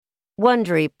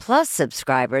Wondery Plus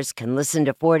subscribers can listen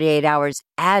to 48 Hours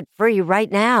ad-free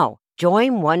right now.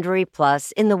 Join Wondery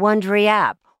Plus in the Wondery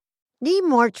app. Need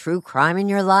more true crime in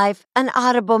your life? An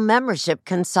Audible membership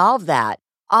can solve that.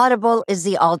 Audible is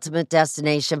the ultimate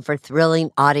destination for thrilling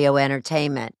audio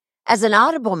entertainment. As an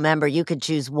Audible member, you can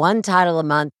choose one title a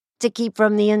month to keep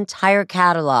from the entire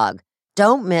catalog.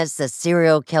 Don't miss The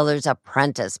Serial Killer's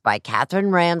Apprentice by Katherine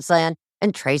Ramsland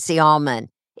and Tracy Ullman.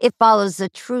 It follows the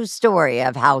true story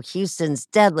of how Houston's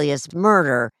deadliest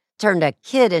murder turned a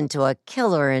kid into a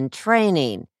killer in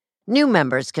training. New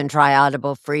members can try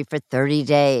Audible free for 30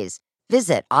 days.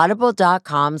 Visit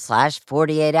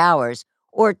audible.com/48 hours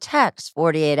or text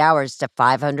 48 hours to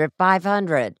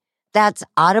 500-500. That's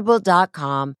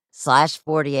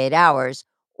audible.com/48 hours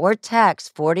or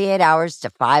text 48 hours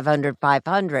to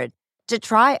 500-500 to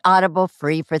try Audible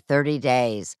free for 30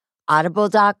 days.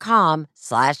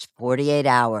 Audible.com/48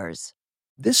 hours.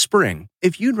 This spring,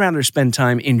 if you'd rather spend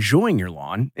time enjoying your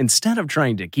lawn instead of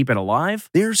trying to keep it alive,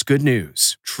 there's good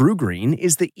news. True Green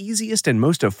is the easiest and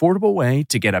most affordable way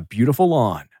to get a beautiful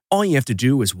lawn. All you have to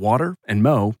do is water and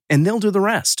mow, and they'll do the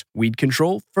rest. Weed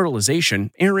control,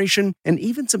 fertilization, aeration, and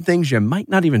even some things you might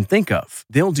not even think of.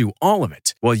 They'll do all of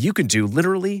it, while you can do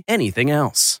literally anything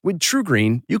else. With True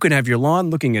Green, you can have your lawn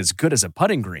looking as good as a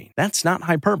putting green. That's not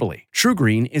hyperbole. True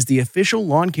Green is the official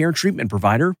lawn care treatment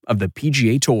provider of the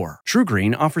PGA Tour. True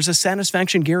Green offers a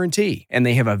satisfaction guarantee, and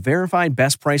they have a verified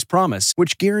best price promise,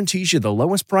 which guarantees you the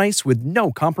lowest price with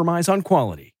no compromise on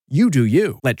quality. You do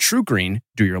you. Let True Green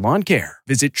do your lawn care.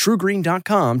 Visit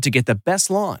TrueGreen.com to get the best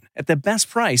lawn at the best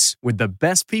price with the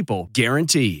best people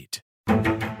guaranteed.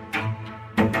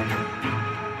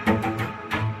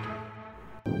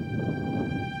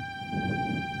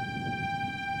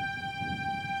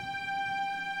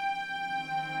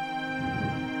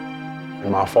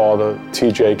 My father,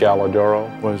 T.J. Galladuro,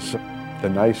 was the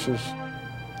nicest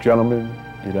gentleman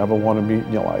you'd ever want to meet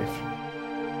in your life.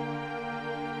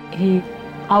 He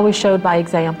always showed by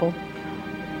example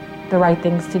the right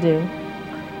things to do,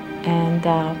 and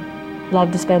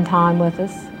loved to spend time with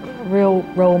us. A real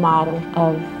role model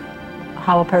of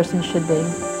how a person should be.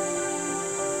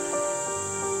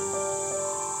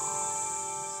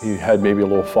 He had maybe a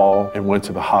little fall and went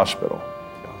to the hospital.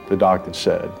 The doctor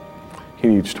said, he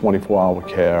needs 24-hour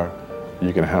care.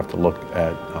 You're going to have to look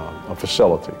at a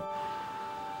facility.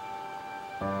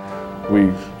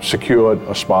 We secured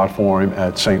a spot for him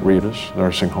at St. Rita's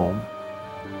nursing home.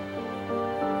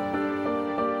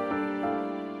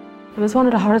 It was one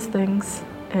of the hardest things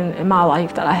in my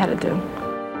life that I had to do.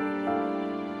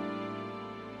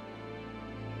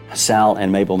 Sal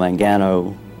and Mabel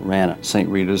Mangano ran St.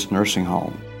 Rita's nursing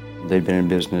home. They'd been in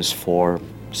business for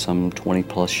some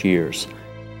 20-plus years.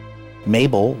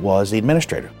 Mabel was the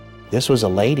administrator. This was a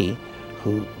lady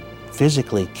who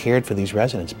physically cared for these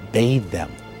residents, bathed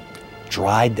them,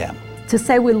 dried them. To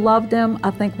say we loved them,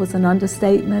 I think, was an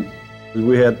understatement.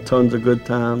 We had tons of good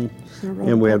times,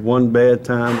 and we had one bad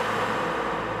time.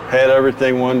 Had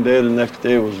everything one day, the next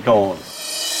day it was gone.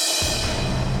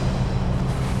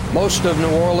 Most of New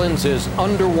Orleans is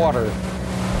underwater.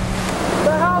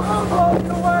 The house is blowing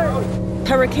away!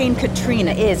 Hurricane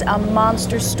Katrina is a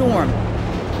monster storm.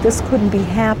 This couldn't be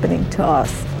happening to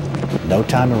us. No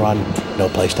time to run, no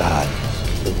place to hide.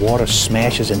 The water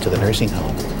smashes into the nursing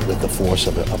home with the force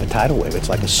of a tidal wave. It's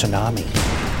like a tsunami.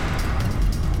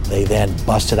 They then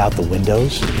busted out the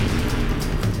windows,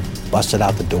 busted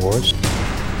out the doors.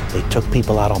 They took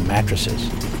people out on mattresses,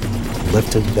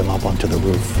 lifted them up onto the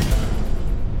roof,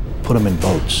 put them in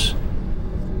boats.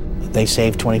 They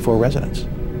saved 24 residents.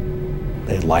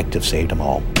 They'd like to have saved them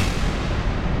all.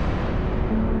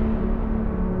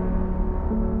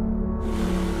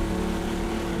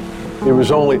 It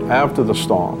was only after the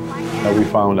storm that we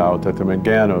found out that the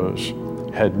Manganos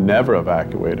had never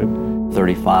evacuated.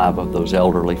 35 of those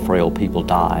elderly, frail people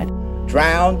died.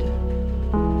 Drowned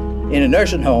in a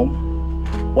nursing home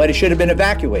where they should have been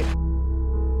evacuated.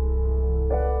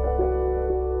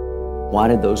 Why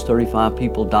did those 35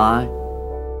 people die?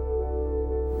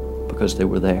 Because they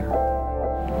were there.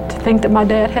 To think that my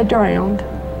dad had drowned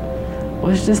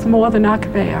was just more than I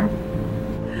could bear.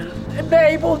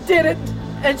 Mabel did it,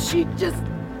 and she just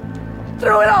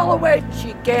threw it all away.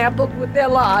 She gambled with their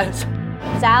lives.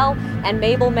 Sal and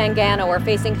Mabel Mangano are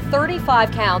facing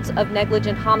 35 counts of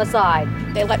negligent homicide.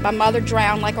 They let my mother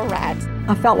drown like a rat.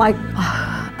 I felt like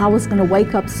I was going to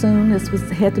wake up soon. This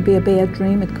had to be a bad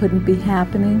dream. It couldn't be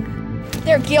happening.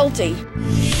 They're guilty.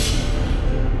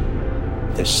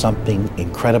 There's something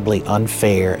incredibly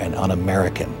unfair and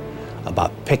un-American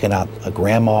about picking out a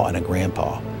grandma and a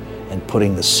grandpa and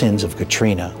putting the sins of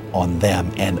Katrina on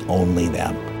them and only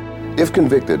them. If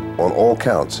convicted on all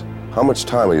counts, how much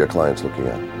time are your clients looking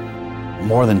at?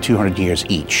 More than 200 years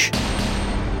each.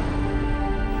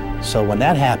 So when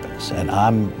that happens, and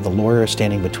I'm the lawyer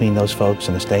standing between those folks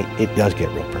and the state, it does get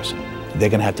real personal. They're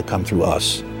going to have to come through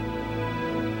us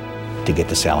to get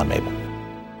to Sal and Mabel.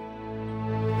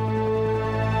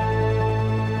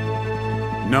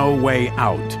 No Way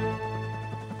Out.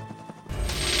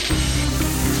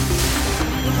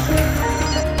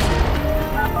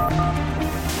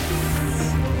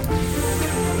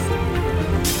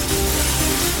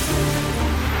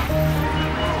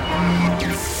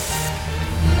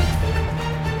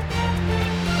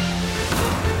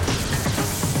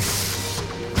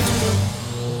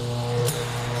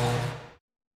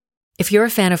 If you're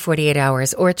a fan of 48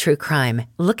 Hours or true crime,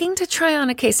 looking to try on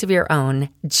a case of your own,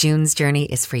 June's Journey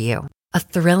is for you. A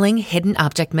thrilling hidden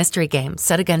object mystery game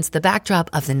set against the backdrop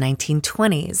of the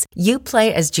 1920s. You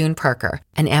play as June Parker,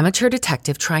 an amateur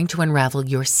detective trying to unravel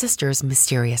your sister's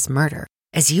mysterious murder.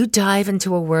 As you dive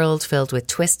into a world filled with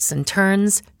twists and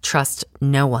turns, trust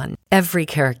no one. Every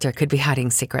character could be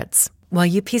hiding secrets. While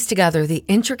you piece together the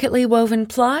intricately woven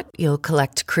plot, you'll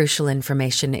collect crucial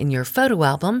information in your photo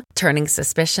album, turning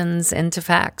suspicions into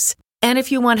facts. And if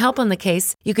you want help on the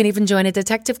case, you can even join a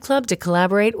detective club to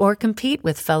collaborate or compete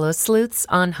with fellow sleuths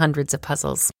on hundreds of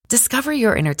puzzles. Discover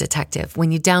your inner detective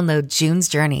when you download June's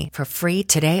Journey for free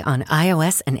today on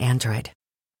iOS and Android.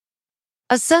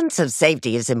 A sense of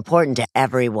safety is important to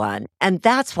everyone, and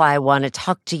that's why I want to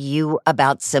talk to you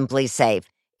about Simply Safe.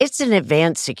 It's an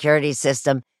advanced security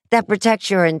system that protects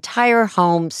your entire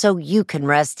home so you can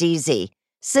rest easy.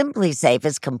 Simply Safe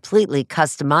is completely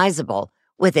customizable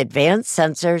with advanced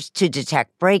sensors to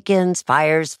detect break-ins,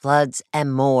 fires, floods,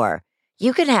 and more.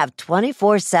 You can have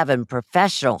 24/7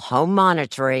 professional home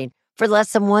monitoring for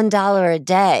less than $1 a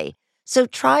day. So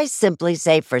try Simply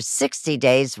Safe for 60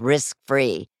 days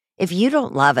risk-free. If you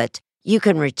don't love it, you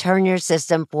can return your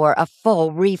system for a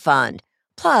full refund.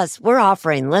 Plus, we're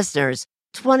offering listeners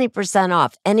 20%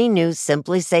 off any new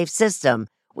Simply Safe system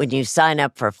when you sign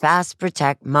up for Fast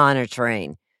Protect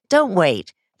monitoring. Don't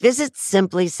wait. Visit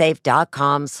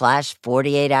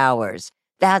simplysafe.com/48 hours.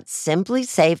 That's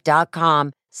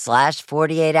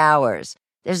simplysafe.com/48 hours.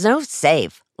 There's no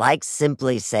safe like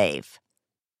Simply Safe.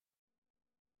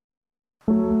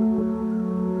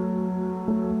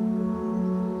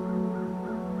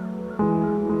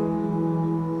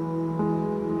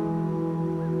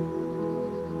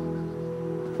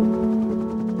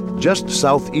 Just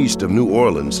southeast of New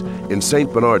Orleans, in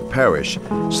St. Bernard Parish,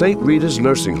 St. Rita's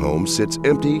nursing home sits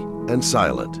empty and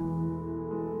silent.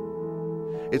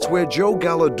 It's where Joe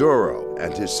Galladuro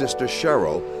and his sister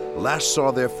Cheryl last saw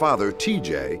their father,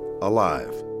 TJ,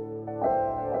 alive.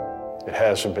 It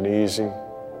hasn't been easy.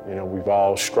 You know, we've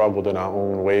all struggled in our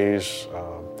own ways.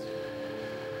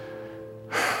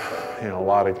 A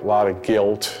lot of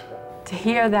guilt. To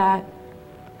hear that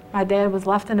my dad was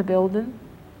left in a building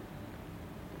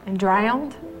and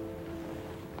drowned,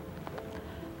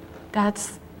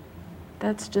 that's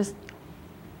just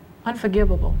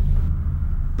unforgivable.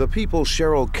 The people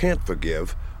Cheryl can't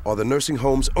forgive are the nursing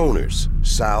home's owners,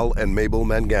 Sal and Mabel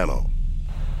Mangano.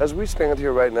 As we stand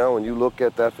here right now and you look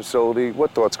at that facility,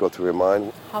 what thoughts go through your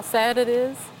mind? How sad it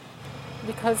is,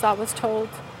 because I was told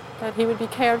that he would be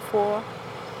cared for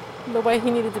the way he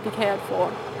needed to be cared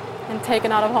for and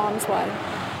taken out of harm's way.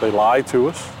 They lied to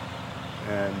us,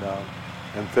 and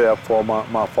therefore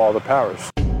my father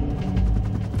perished.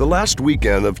 The last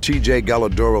weekend of TJ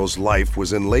Galladuro's life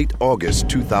was in late August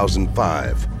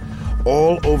 2005.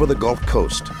 All over the Gulf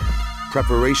Coast,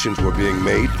 preparations were being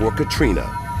made for Katrina,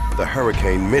 the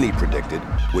hurricane many predicted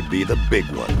would be the big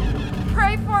one.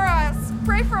 Pray for us.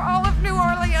 Pray for all of New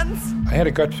Orleans. I had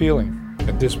a gut feeling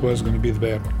that this was going to be the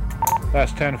bad one.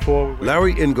 Last 10-4.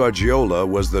 Larry Ingargiola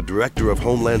was the Director of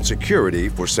Homeland Security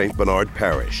for St. Bernard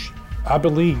Parish. I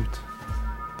believed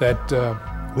that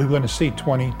we were going to see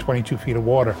 22 feet of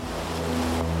water.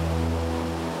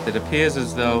 It appears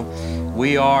as though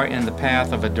we are in the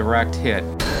path of a direct hit.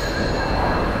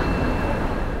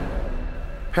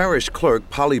 Parish Clerk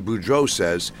Polly Boudreau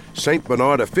says St.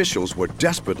 Bernard officials were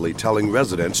desperately telling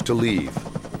residents to leave.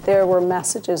 There were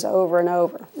messages over and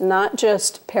over, not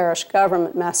just parish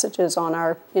government messages on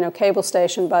our cable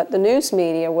station, but the news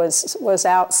media was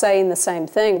out saying the same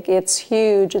thing. It's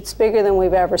huge, it's bigger than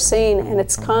we've ever seen, and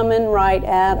it's coming right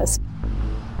at us.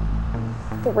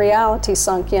 The reality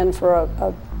sunk in for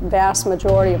a vast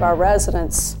majority of our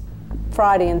residents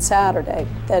Friday and Saturday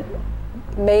that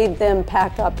made them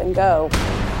pack up and go.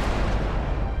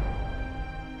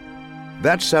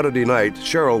 That Saturday night,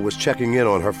 Cheryl was checking in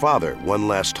on her father one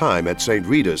last time at St.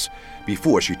 Rita's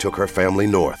before she took her family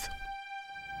north.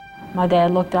 my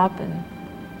dad looked up and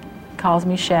calls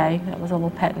me Shay. That was a little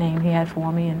pet name he had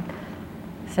for me, and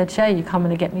said, Shay, you coming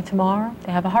to get me tomorrow?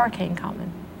 They have a hurricane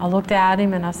coming. I looked at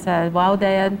him and I said, well,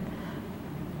 Dad,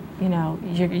 you know,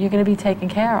 you're going to be taken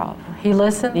care of. He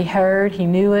listened, he heard, he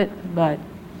knew it, but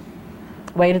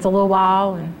waited a little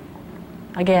while, and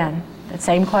again, that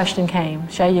same question came.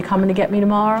 Shay, you coming to get me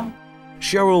tomorrow?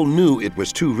 Cheryl knew it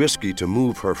was too risky to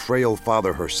move her frail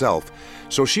father herself,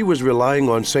 so she was relying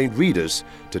on St. Rita's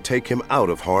to take him out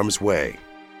of harm's way.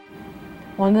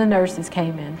 One of the nurses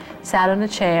came in, sat on a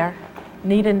chair,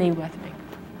 knee to knee with me,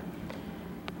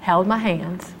 held my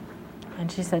hands,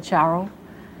 and she said, Cheryl,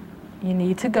 you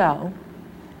need to go,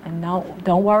 and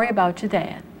don't worry about your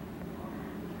dad.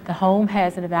 The home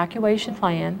has an evacuation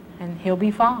plan, and he'll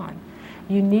be fine.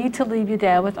 You need to leave your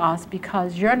dad with us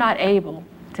because you're not able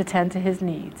to tend to his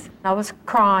needs. I was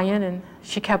crying, and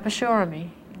she kept assuring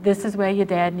me, this is where your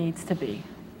dad needs to be.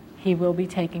 He will be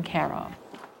taken care of.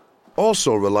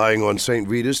 Also relying on St.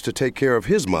 Rita's to take care of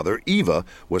his mother, Eva,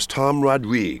 was Tom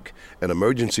Rodrigue, an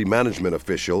emergency management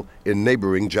official in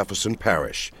neighboring Jefferson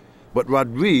Parish. But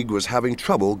Rodrigue was having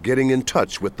trouble getting in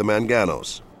touch with the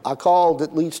Manganos. I called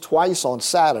at least twice on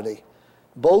Saturday.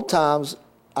 Both times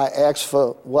I asked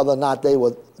for whether or not they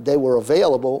were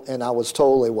available, and I was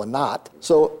told they were not.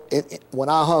 So when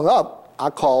I hung up, I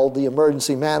called the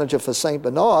emergency manager for St.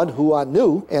 Bernard, who I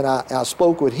knew, and I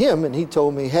spoke with him, and he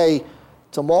told me, hey,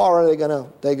 tomorrow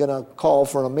they're gonna call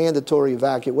for a mandatory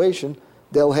evacuation.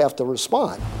 They'll have to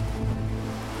respond.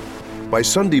 By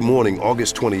Sunday morning,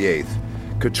 August 28th,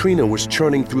 Katrina was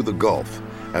churning through the Gulf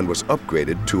and was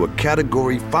upgraded to a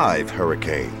Category 5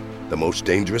 hurricane, the most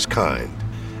dangerous kind.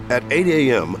 At 8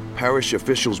 a.m., parish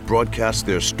officials broadcast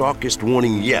their starkest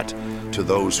warning yet to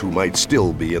those who might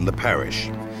still be in the parish.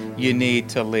 You need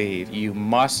to leave. You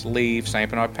must leave St.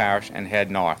 Bernard Parish and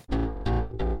head north.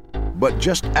 But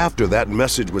just after that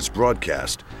message was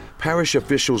broadcast, parish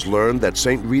officials learned that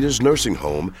St. Rita's nursing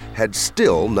home had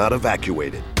still not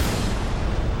evacuated.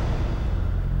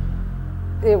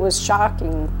 It was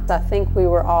shocking. I think we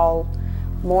were all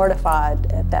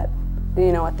mortified at that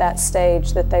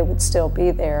stage that they would still be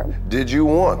there. Did you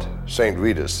want St.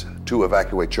 Rita's to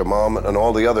evacuate your mom and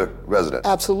all the other residents?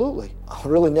 Absolutely. I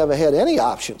really never had any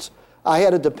options. I had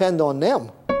to depend on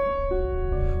them.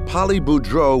 Polly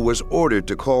Boudreau was ordered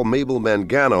to call Mabel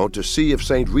Mangano to see if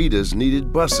St. Rita's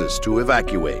needed buses to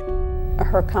evacuate.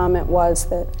 Her comment was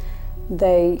that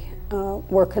they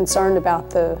were concerned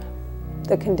about the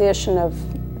condition of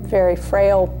very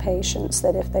frail patients,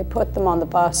 that if they put them on the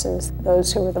buses,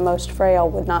 those who were the most frail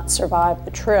would not survive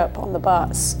the trip on the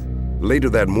bus. Later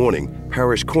that morning,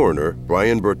 parish coroner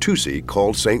Brian Bertucci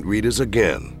called St. Rita's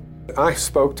again. I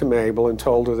spoke to Mabel and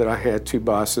told her that I had 2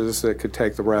 buses that could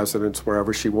take the residents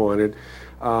wherever she wanted.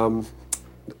 The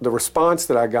response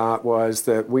that I got was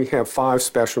that we have 5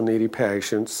 special needy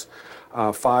patients,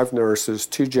 5 nurses,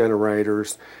 2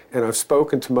 generators, and I've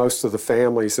spoken to most of the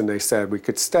families and they said we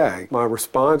could stay. My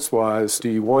response was, do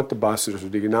you want the buses or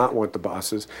do you not want the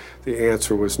buses? The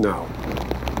answer was no.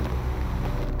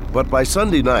 But by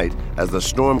Sunday night, as the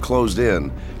storm closed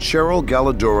in, Cheryl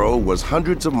Galladoro was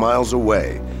hundreds of miles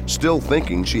away, still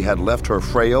thinking she had left her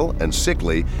frail and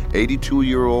sickly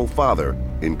 82-year-old father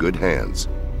in good hands.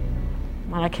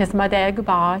 When I kissed my dad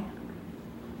goodbye,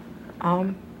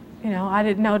 I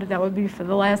didn't know that would be for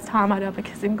the last time I'd ever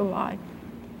kiss him goodbye.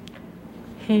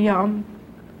 He had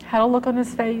a look on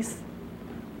his face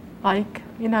like,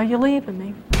 you're leaving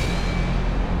me.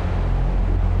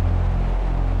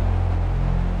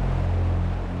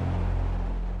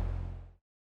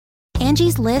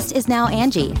 Angie's List is now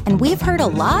Angie, and we've heard a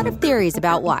lot of theories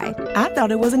about why. I thought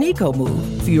it was an eco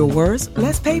move. Fewer words,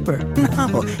 less paper.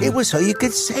 No, it was so you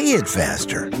could say it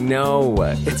faster. No,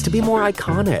 it's to be more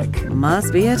iconic.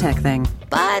 Must be a tech thing.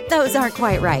 But those aren't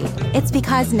quite right. It's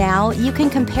because now you can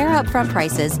compare upfront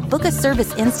prices, book a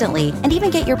service instantly, and even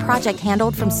get your project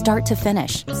handled from start to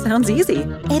finish. Sounds easy.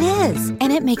 It is,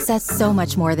 and it makes us so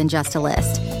much more than just a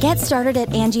list. Get started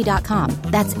at Angie.com.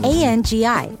 That's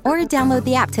ANGI, or download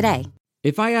the app today.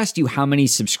 If I asked you how many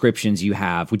subscriptions you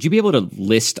have, would you be able to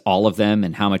list all of them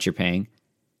and how much you're paying?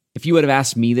 If you would have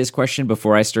asked me this question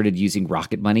before I started using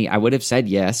Rocket Money, I would have said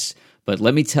yes, but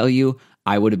let me tell you,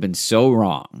 I would have been so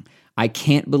wrong. I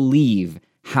can't believe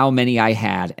how many I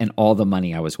had and all the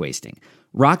money I was wasting.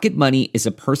 Rocket Money is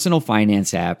a personal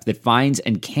finance app that finds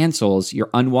and cancels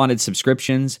your unwanted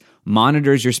subscriptions,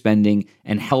 monitors your spending,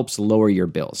 and helps lower your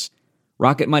bills.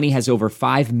 Rocket Money has over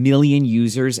 5 million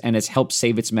users and has helped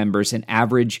save its members an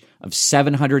average of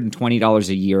 $720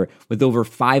 a year with over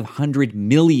 500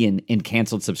 million in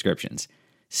canceled subscriptions.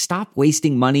 Stop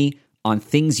wasting money on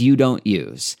things you don't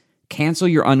use. Cancel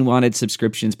your unwanted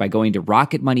subscriptions by going to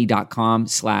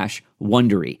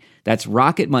rocketmoney.com/Wondery. That's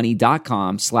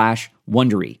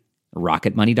rocketmoney.com/Wondery.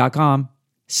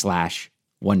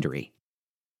 rocketmoney.com/Wondery.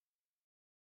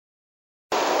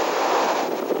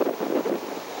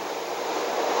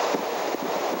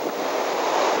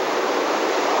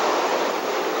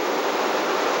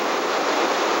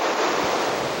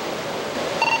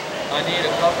 I need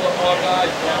a couple of more guys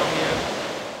down here.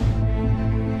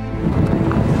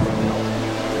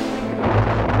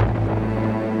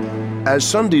 As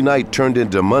Sunday night turned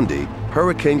into Monday,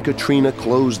 Hurricane Katrina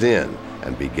closed in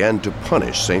and began to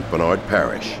punish St. Bernard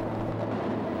Parish.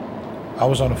 I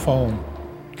was on the phone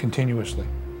continuously.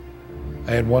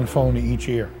 I had one phone to each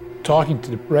ear, talking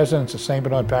to the residents of St.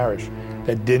 Bernard Parish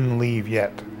that didn't leave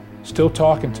yet, still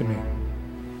talking to me.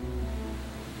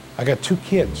 I got 2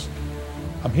 kids.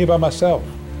 I'm here by myself.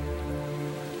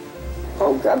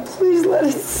 Oh God, please let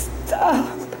it stop.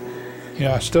 You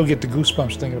know, I still get the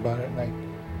goosebumps thinking about it at night.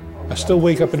 I still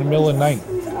wake up in the middle of the night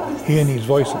hearing these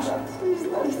voices. Please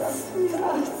let it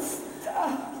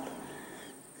stop.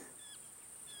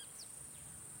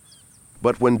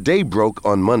 But when day broke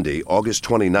on Monday, August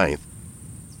 29th,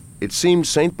 it seemed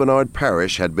St. Bernard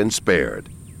Parish had been spared.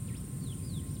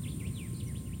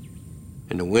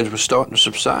 And the winds were starting to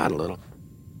subside a little.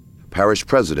 Parish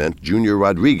President Junior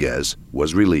Rodriguez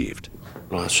was relieved.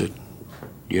 Well, I said,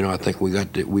 you know, I think we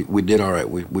did all right.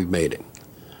 We made it.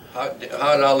 How did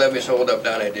our levees hold up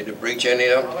down there? Did it breach any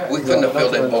of them? We couldn't have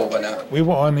filled that hole by now. We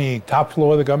were on the top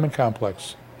floor of the government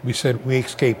complex. We said we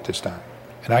escaped this time.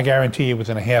 And I guarantee you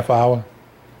within a half hour,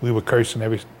 we were cursing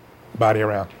everybody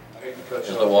around.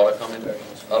 Is the water coming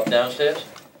up downstairs?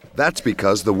 That's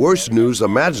because the worst news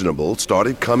imaginable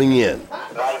started coming in.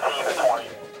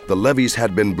 The levees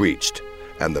had been breached,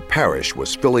 and the parish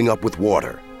was filling up with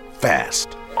water,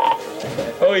 fast.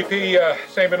 OEP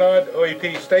St. Bernard,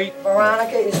 OEP State.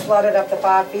 Veronica is flooded up to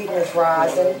 5 feet and is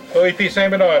rising. OEP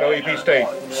St. Bernard, OEP State.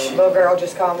 Little girl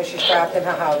just called me, she's trapped in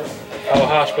her house. Our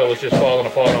hospital is just falling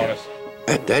apart on us.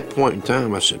 At that point in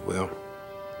time, I said, well,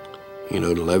 you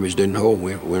know, the levees didn't hold.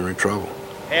 We're in trouble.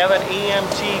 Have an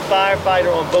EMT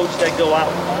firefighter on boats that go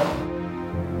out.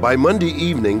 By Monday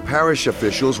evening, parish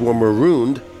officials were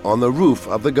marooned on the roof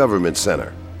of the government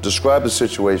center. Describe the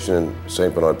situation in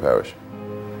St. Bernard Parish.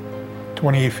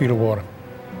 28 feet of water.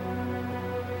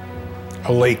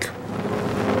 A lake.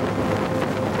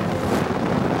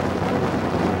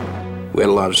 We had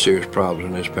a lot of serious problems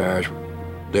in this parish.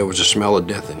 There was a smell of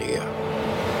death in the air.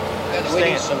 We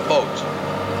need some boats.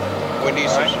 We need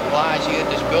some supplies here at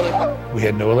this building. We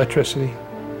had no electricity,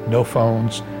 no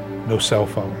phones, no cell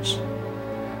phones.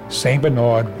 St.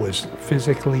 Bernard was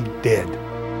physically dead.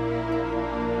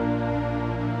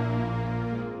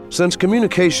 Since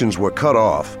communications were cut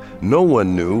off, no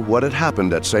one knew what had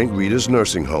happened at St. Rita's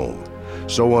nursing home.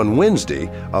 So on Wednesday,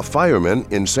 a fireman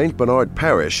in St. Bernard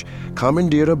Parish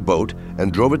commandeered a boat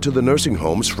and drove it to the nursing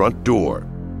home's front door.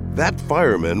 That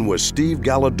fireman was Steve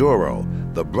Galladoro,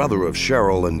 the brother of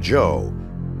Cheryl and Joe.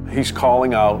 He's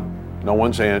calling out, no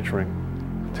one's answering,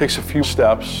 takes a few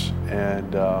steps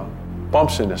and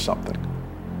bumps into something.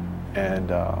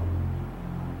 And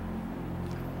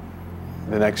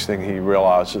the next thing he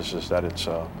realizes is that it's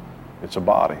a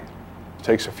body.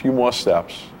 Takes a few more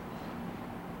steps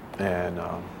and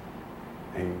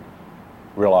he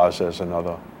realizes there's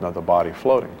another body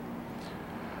floating.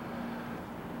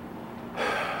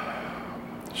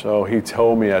 So he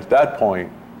told me at that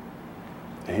point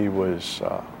he didn't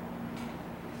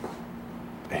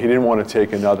want to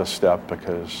take another step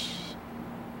because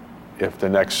if the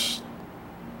next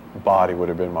body would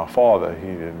have been my father, he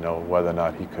didn't know whether or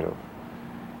not he could have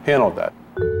handled that.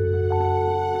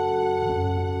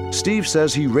 Steve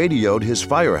says he radioed his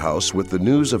firehouse with the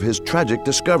news of his tragic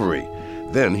discovery.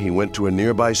 Then he went to a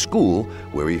nearby school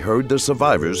where he heard the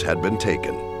survivors had been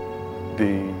taken.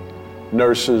 The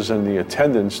nurses and the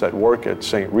attendants that work at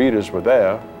St. Rita's were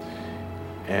there,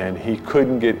 and he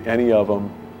couldn't get any of them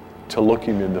to look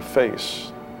him in the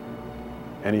face.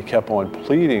 And he kept on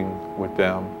pleading with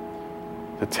them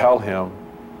to tell him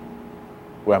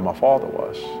where my father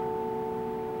was.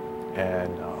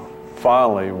 And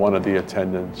finally, one of the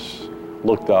attendants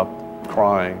looked up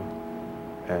crying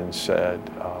and said,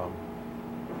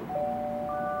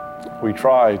 we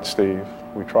tried, Steve,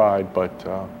 we tried, but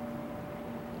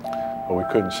we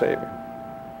couldn't save him.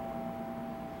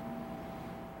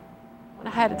 I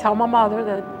had to tell my mother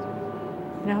that,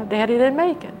 Daddy didn't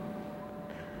make it.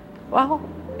 Well,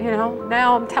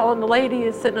 now I'm telling the lady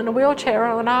who's sitting in a wheelchair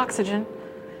on oxygen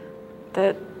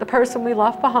that the person we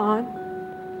left behind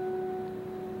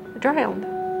drowned.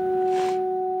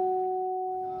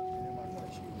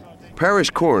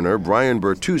 Parish coroner, Brian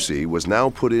Bertucci, was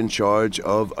now put in charge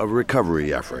of a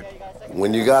recovery effort.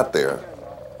 When you got there,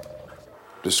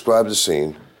 describe the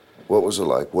scene. What was it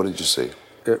like? What did you see?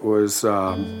 It was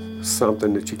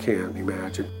something that you can't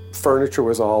imagine. Furniture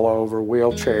was all over,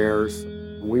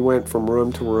 wheelchairs. We went from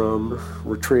room to room,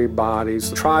 retrieved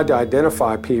bodies, tried to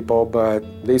identify people,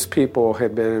 but these people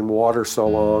had been in water so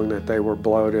long that they were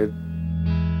bloated.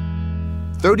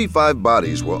 35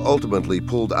 bodies were ultimately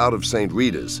pulled out of St.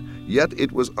 Rita's, yet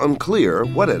it was unclear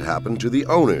what had happened to the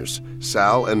owners,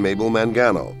 Sal and Mabel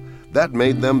Mangano. That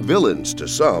made them villains to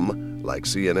some, like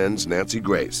CNN's Nancy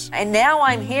Grace. And now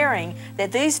I'm hearing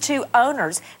that these two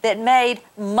owners that made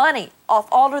money off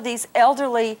all of these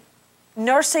elderly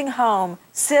nursing home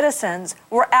citizens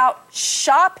were out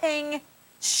shopping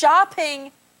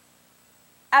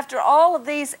after all of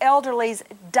these elderlies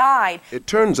died. It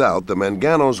turns out the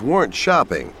Manganos weren't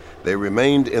shopping. They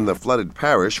remained in the flooded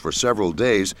parish for several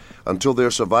days until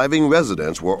their surviving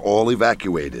residents were all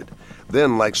evacuated.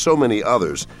 Then, like so many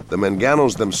others, the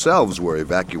Manganos themselves were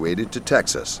evacuated to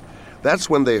Texas. That's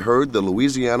when they heard the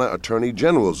Louisiana Attorney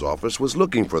General's office was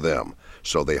looking for them,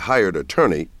 so they hired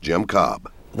attorney Jim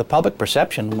Cobb. The public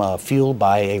perception, fueled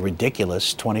by a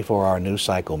ridiculous 24-hour news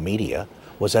cycle media,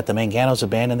 was that the Manganos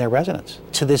abandoned their residence.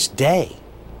 To this day,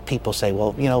 people say,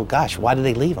 well, gosh, why did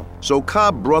they leave them? So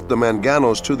Cobb brought the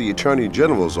Manganos to the Attorney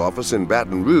General's office in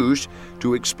Baton Rouge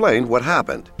to explain what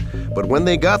happened. But when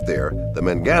they got there, the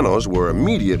Manganos were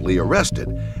immediately arrested,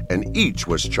 and each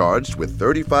was charged with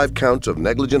 35 counts of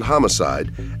negligent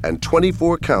homicide and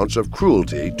 24 counts of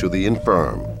cruelty to the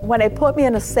infirm. When they put me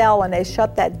in a cell and they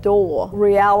shut that door,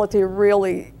 reality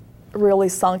really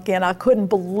sunk in. I couldn't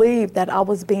believe that I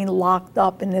was being locked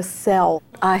up in this cell.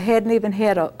 I hadn't even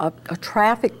had a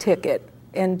traffic ticket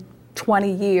in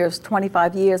 20 years,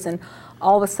 25 years, and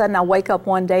all of a sudden I wake up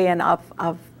one day and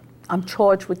I'm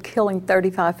charged with killing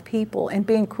 35 people and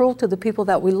being cruel to the people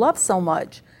that we love so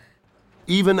much.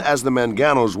 Even as the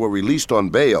Manganos were released on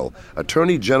bail,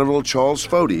 Attorney General Charles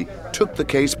Foti took the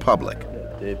case public.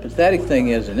 The pathetic thing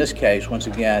is, in this case, once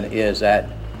again, is that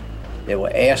they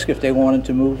were asked if they wanted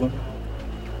to move them.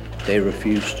 They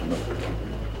refused to move.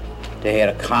 They had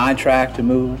a contract to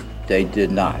move. They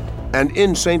did not. And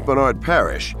in St. Bernard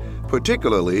Parish,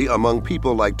 particularly among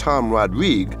people like Tom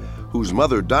Rodrigue, whose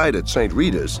mother died at St.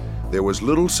 Rita's, there was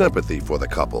little sympathy for the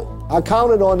couple. I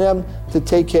counted on them to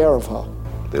take care of her.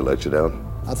 They let you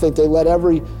down? I think they let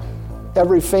every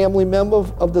family member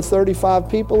of the 35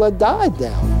 people that died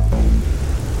down.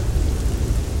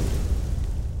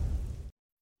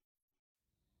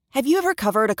 Have you ever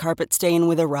covered a carpet stain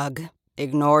with a rug?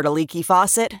 Ignored a leaky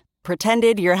faucet?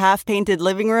 Pretended your half-painted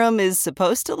living room is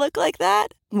supposed to look like that?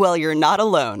 Well, you're not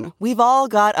alone. We've all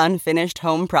got unfinished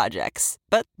home projects.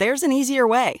 But there's an easier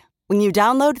way. When you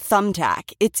download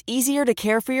Thumbtack, it's easier to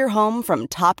care for your home from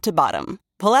top to bottom.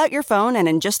 Pull out your phone and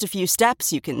in just a few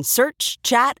steps, you can search,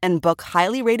 chat, and book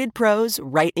highly rated pros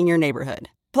right in your neighborhood.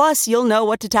 Plus, you'll know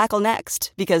what to tackle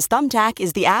next, because Thumbtack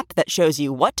is the app that shows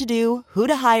you what to do, who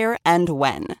to hire, and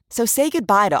when. So say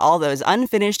goodbye to all those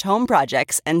unfinished home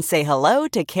projects and say hello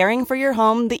to caring for your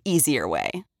home the easier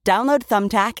way. Download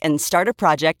Thumbtack and start a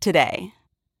project today.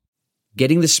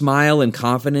 Getting the smile and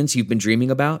confidence you've been dreaming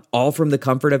about, all from the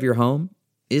comfort of your home,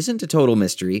 isn't a total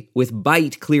mystery with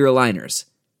Byte clear aligners.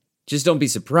 Just don't be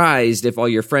surprised if all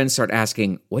your friends start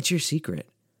asking, "What's your secret?"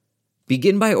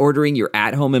 Begin by ordering your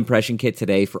at-home impression kit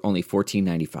today for only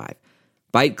 $14.95.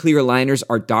 Byte clear aligners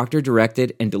are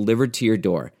doctor-directed and delivered to your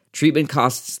door. Treatment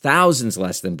costs thousands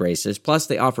less than braces, plus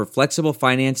they offer flexible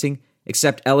financing,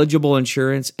 accept eligible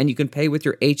insurance, and you can pay with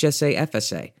your HSA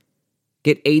FSA.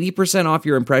 Get 80% off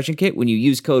your impression kit when you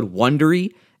use code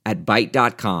WONDERY at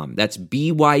Byte.com. That's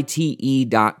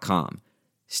BYTE.com.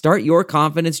 Start your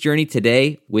confidence journey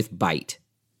today with Byte.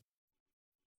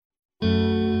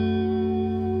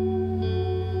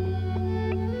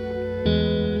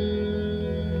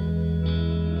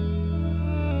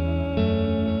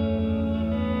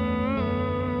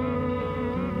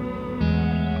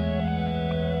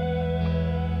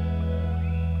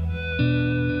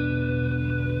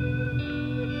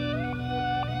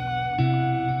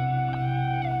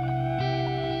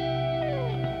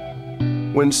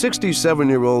 When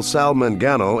 67-year-old Sal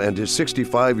Mangano and his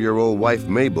 65-year-old wife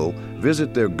Mabel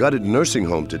visit their gutted nursing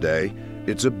home today,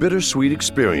 it's a bittersweet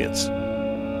experience. A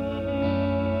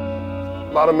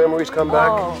lot of memories come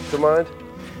back to mind?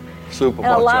 Super.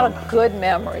 And a lot of good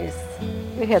memories.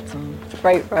 We had some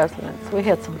great residents. We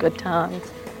had some good times.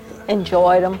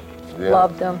 Enjoyed them,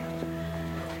 loved them.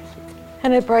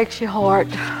 And it breaks your heart.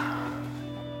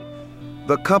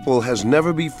 The couple has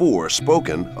never before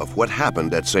spoken of what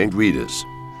happened at St. Rita's.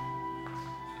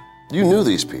 You knew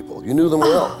these people. You knew them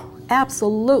well.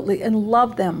 Absolutely, and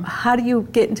love them. How do you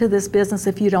get into this business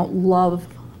if you don't love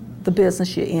the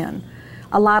business you're in?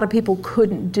 A lot of people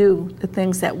couldn't do the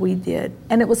things that we did.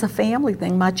 And it was a family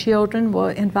thing. My children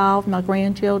were involved, my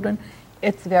grandchildren.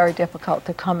 It's very difficult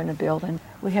to come in a building.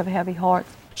 We have heavy hearts.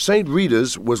 St.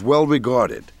 Rita's was well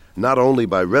regarded, not only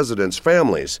by residents'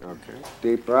 families,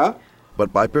 Deep breath.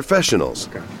 but by professionals,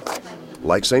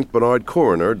 like St. Bernard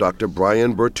coroner Dr.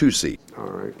 Brian Bertucci. All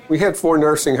right. We had 4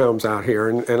 nursing homes out here,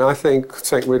 and I think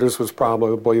St. Rita's was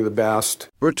probably the best.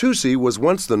 Bertucci was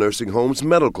once the nursing home's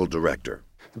medical director.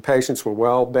 The patients were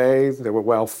well bathed, they were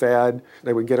well fed,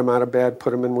 they would get them out of bed,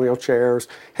 put them in wheelchairs,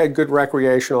 had good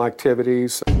recreational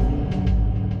activities.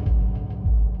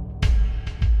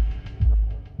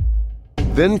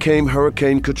 Then came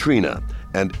Hurricane Katrina,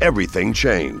 and everything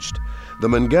changed. The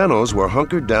Manganos were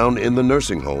hunkered down in the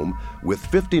nursing home with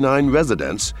 59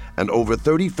 residents and over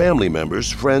 30 family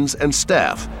members, friends, and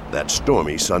staff that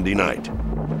stormy Sunday night.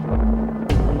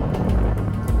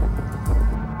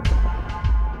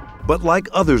 But like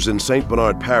others in St.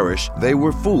 Bernard Parish, they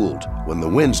were fooled when the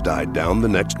winds died down the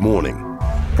next morning.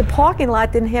 The parking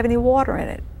lot didn't have any water in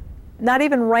it, not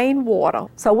even rainwater.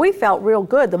 So we felt real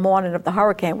good the morning of the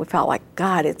hurricane. We felt like,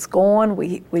 God, it's gone.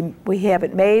 We have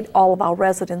it made. All of our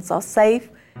residents are safe.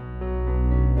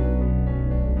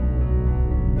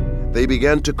 They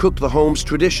began to cook the home's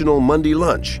traditional Monday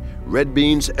lunch, red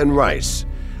beans and rice.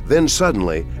 Then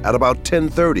suddenly, at about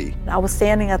 10:30, I was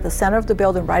standing at the center of the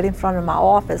building right in front of my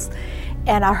office,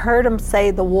 and I heard him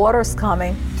say, the water's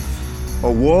coming.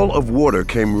 a wall of water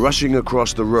came rushing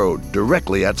across the road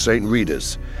directly at St.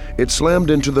 Rita's. It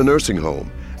slammed into the nursing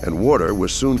home, and water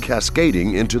was soon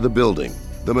cascading into the building.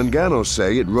 The Manganos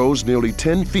say it rose nearly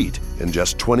 10 feet in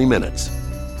just 20 minutes.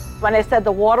 When they said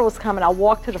the water was coming, I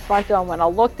walked to the front door, and when I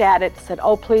looked at it, I said,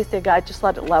 oh, please, dear God, just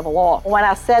let it level off. When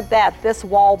I said that, this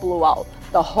wall blew out.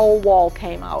 The whole wall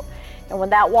came out. And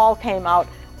when that wall came out,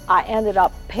 I ended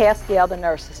up past the other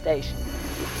nurse's station.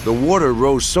 The water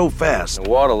rose so fast. The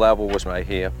water level was right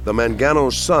here. The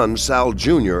Mangano's son, Sal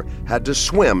Jr., had to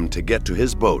swim to get to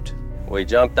his boat. We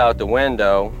jumped out the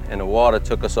window, and the water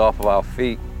took us off of our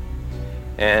feet.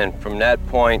 And from that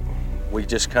point, we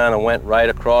just kind of went right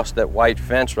across that white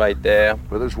fence right there.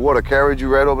 Well, this water carried you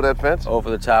right over that fence?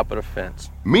 Over the top of the fence.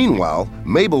 Meanwhile,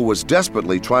 Mabel was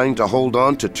desperately trying to hold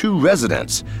on to 2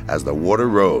 residents as the water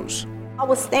rose. I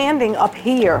was standing up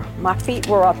here. My feet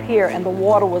were up here, and the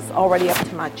water was already up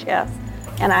to my chest.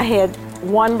 And I had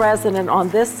one resident on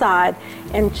this side,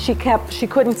 and she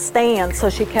couldn't stand, so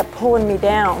she kept pulling me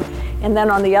down. And then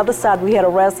on the other side, we had a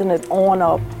resident on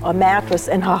a mattress,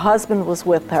 and her husband was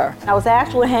with her. I was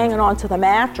actually hanging on to the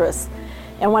mattress,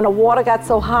 and when the water got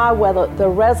so high where the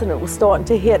resident was starting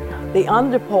to hit the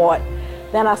under part,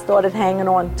 then I started hanging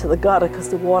on to the gutter because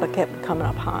the water kept coming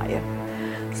up higher.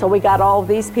 So we got all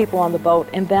these people on the boat,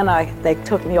 and then they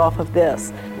took me off of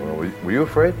this. Well, were you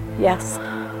afraid? Yes.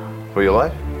 For your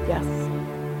life? Yes,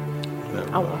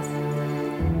 I was.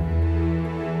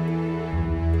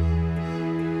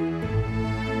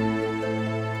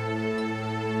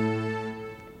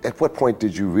 At what point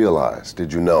did you realize,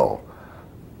 did you know,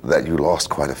 that you lost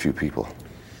quite a few people?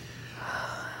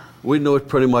 We knew it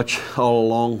pretty much all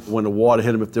along when the water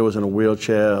hit them, if there was in a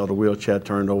wheelchair or the wheelchair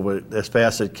turned over, as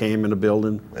fast as it came in the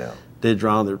building, they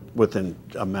drowned it within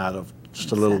a matter of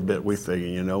just a little bit, we figure,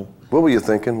 you know. What were you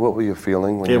thinking? What were you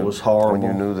feeling when it was horrible. When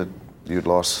you knew that you'd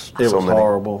lost it so was many?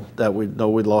 horrible that we know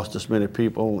we'd lost this many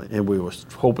people, and we was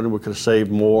hoping we could have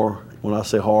saved more. When I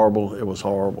say horrible, it was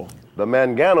horrible. The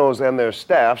Manganos and their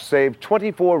staff saved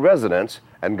 24 residents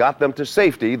and got them to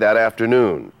safety that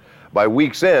afternoon. By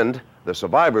week's end, the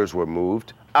survivors were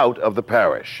moved out of the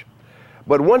parish.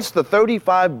 But once the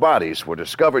 35 bodies were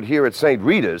discovered here at St.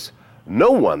 Rita's, no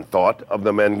one thought of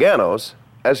the Manganos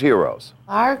as heroes.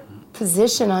 Our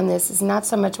position on this is not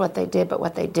so much what they did, but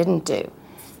what they didn't do.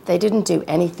 They didn't do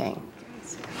anything.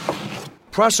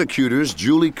 Prosecutors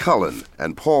Julie Cullen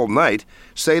and Paul Knight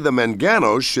say the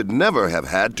Manganos should never have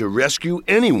had to rescue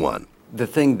anyone. The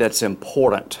thing that's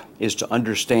important is to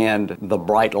understand the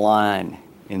bright line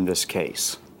in this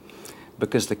case,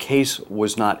 because the case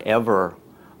was not ever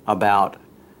about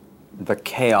the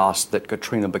chaos that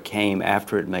Katrina became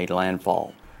after it made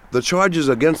landfall. The charges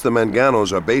against the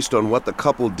Manganos are based on what the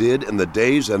couple did in the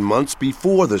days and months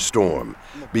before the storm,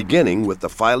 beginning with the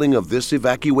filing of this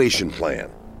evacuation plan.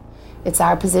 It's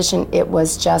our position it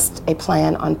was just a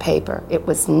plan on paper. It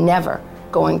was never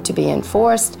going to be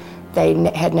enforced. They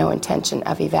had no intention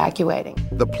of evacuating.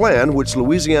 The plan, which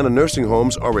Louisiana nursing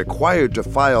homes are required to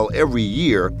file every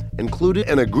year, included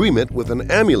an agreement with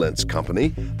an ambulance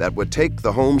company that would take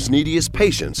the home's neediest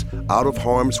patients out of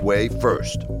harm's way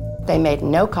first. They made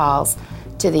no calls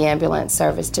to the ambulance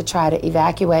service to try to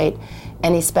evacuate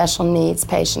any special needs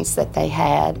patients that they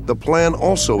had. The plan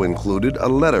also included a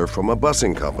letter from a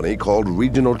busing company called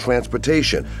Regional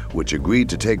Transportation, which agreed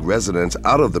to take residents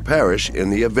out of the parish in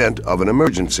the event of an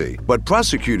emergency. But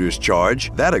prosecutors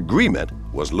charge that agreement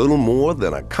was little more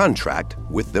than a contract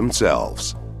with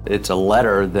themselves. It's a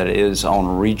letter that is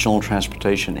on Regional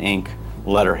Transportation, Inc.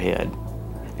 letterhead,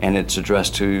 and it's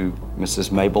addressed to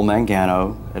Mrs. Mabel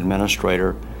Mangano,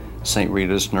 administrator, St.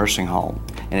 Rita's Nursing Home,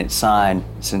 and it's signed,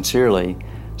 sincerely,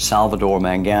 Salvador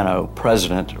Mangano,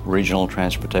 President, Regional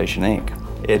Transportation,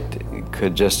 Inc. It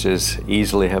could just as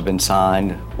easily have been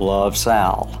signed, Love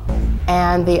Sal.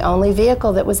 And the only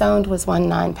vehicle that was owned was one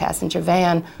 9-passenger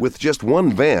van. With just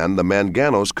one van, the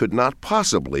Manganos could not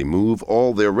possibly move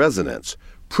all their residents.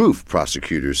 Proof,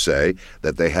 prosecutors say,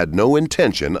 that they had no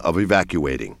intention of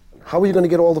evacuating. How are you going to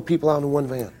get all the people out in one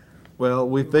van? Well,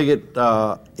 we figured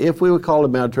if we would call a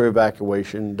mandatory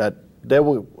evacuation, that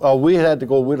we had to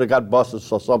go, we'd have got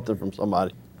buses or something from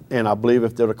somebody. And I believe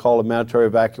if they would have called a mandatory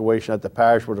evacuation, that the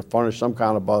parish would have furnished some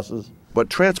kind of buses.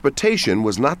 But transportation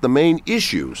was not the main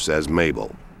issue, says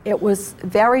Mabel. It was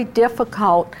very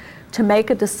difficult to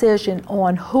make a decision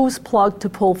on whose plug to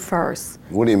pull first.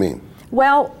 What do you mean?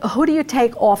 Well, who do you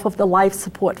take off of the life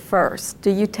support first? Do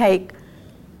you take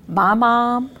my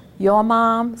mom, your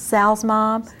mom, Sal's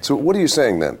mom? So what are you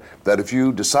saying then? That if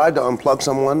you decide to unplug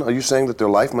someone, are you saying that their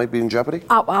life might be in jeopardy?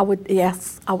 I would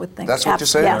think. That's what you're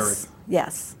saying?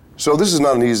 Yes. So this is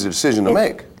not an easy decision to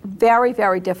make. Very,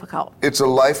 very difficult. It's a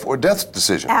life or death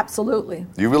decision. Absolutely.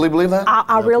 You really believe that?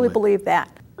 I really believe that.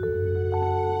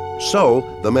 So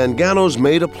the Manganos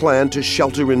made a plan to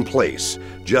shelter in place,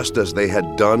 just as they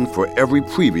had done for every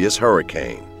previous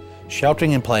hurricane.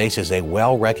 Sheltering in place is a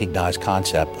well-recognized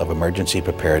concept of emergency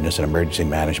preparedness and emergency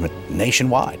management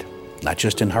nationwide, not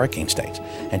just in hurricane states.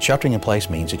 And sheltering in place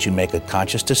means that you make a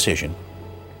conscious decision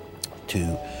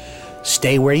to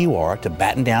stay where you are, to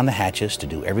batten down the hatches, to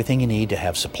do everything you need to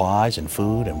have supplies and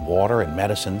food and water and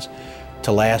medicines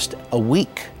to last a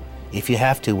week, if you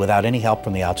have to, without any help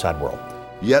from the outside world.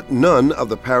 Yet none of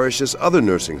the parish's other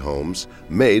nursing homes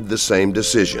made the same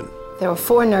decision. There were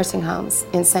 4 nursing homes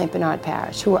in St. Bernard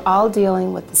Parish who were all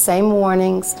dealing with the same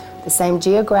warnings, the same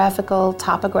geographical,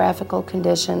 topographical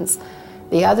conditions.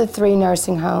 The other 3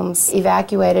 nursing homes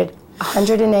evacuated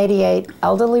 188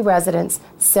 elderly residents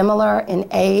similar in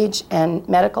age and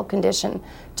medical condition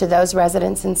to those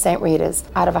residents in St. Rita's.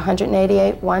 Out of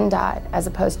 188, 1 died, as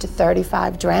opposed to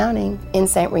 35 drowning in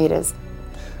St. Rita's.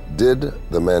 Did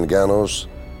the Manganos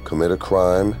commit a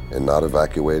crime in not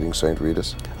evacuating St.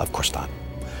 Rita's? Of course not.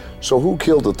 So who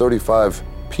killed the 35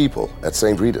 people at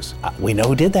St. Rita's? We know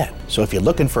who did that. So if you're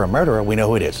looking for a murderer, we know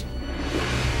who it is.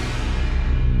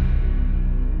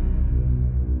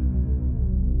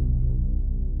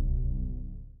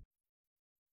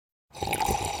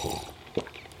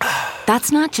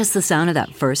 That's not just the sound of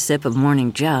that first sip of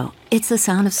Morning Joe. It's the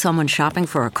sound of someone shopping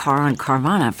for a car on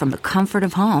Carvana from the comfort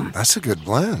of home. That's a good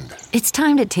blend. It's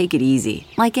time to take it easy,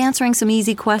 like answering some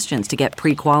easy questions to get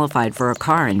pre-qualified for a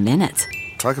car in minutes.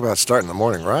 Talk about starting the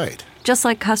morning right. Just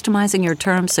like customizing your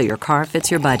terms so your car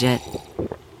fits your budget.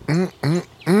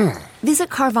 Visit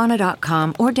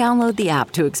Carvana.com or download the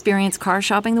app to experience car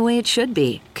shopping the way it should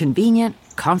be. Convenient,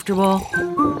 comfortable.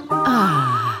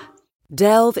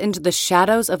 Delve into the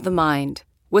shadows of the mind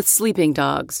with Sleeping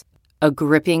Dogs, a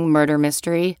gripping murder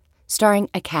mystery starring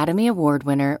Academy Award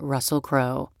winner Russell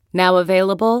Crowe. Now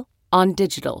available on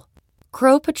digital.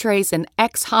 Crowe portrays an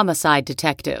ex-homicide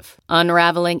detective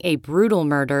unraveling a brutal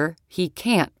murder he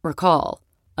can't recall.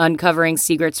 Uncovering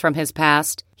secrets from his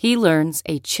past, he learns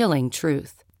a chilling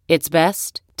truth. It's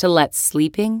best to let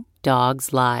sleeping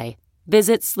dogs lie.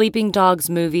 Visit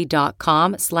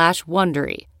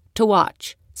sleepingdogsmovie.com/Wondery to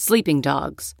watch Sleeping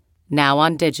Dogs, now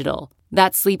on digital.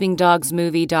 That's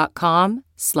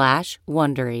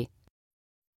sleepingdogsmovie.com/Wondery.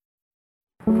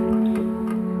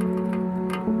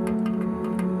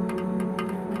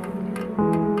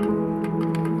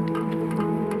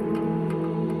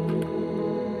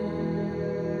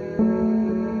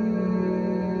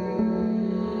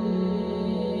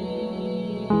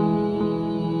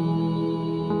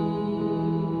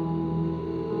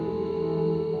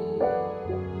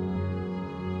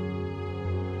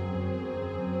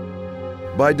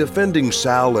 By defending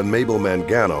Sal and Mabel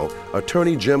Mangano,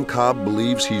 attorney Jim Cobb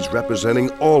believes he's representing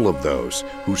all of those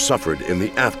who suffered in the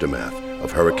aftermath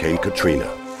of Hurricane Katrina.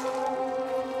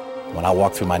 When I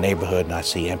walk through my neighborhood and I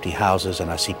see empty houses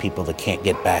and I see people that can't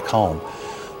get back home,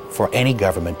 for any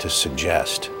government to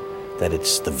suggest that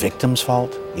it's the victim's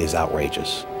fault is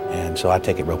outrageous. And so I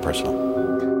take it real personal.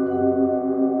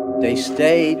 They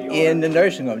stayed in the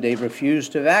nursing home. They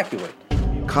refused to evacuate.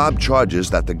 Cobb charges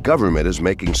that the government is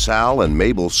making Sal and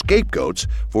Mabel scapegoats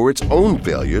for its own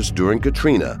failures during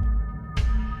Katrina.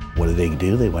 What did they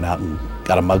do? They went out and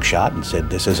got a mugshot and said,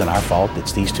 this isn't our fault,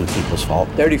 it's these two people's fault.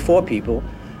 34 people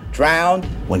drowned.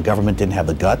 When government didn't have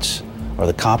the guts or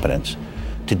the competence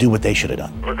to do what they should have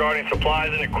done. Regarding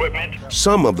supplies and equipment.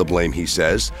 Some of the blame, he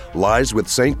says, lies with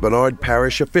St. Bernard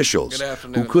Parish officials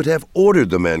who could have ordered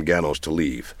the Manganos to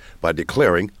leave by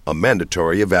declaring a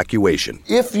mandatory evacuation.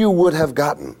 If you would have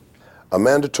gotten a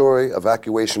mandatory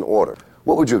evacuation order,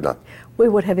 what would you have done? We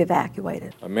would have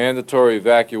evacuated. A mandatory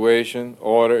evacuation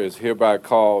order is hereby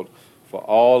called for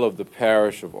all of the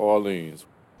parish of Orleans.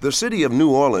 The city of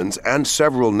New Orleans and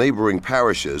several neighboring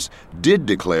parishes did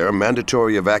declare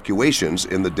mandatory evacuations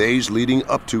in the days leading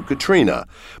up to Katrina,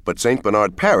 but St.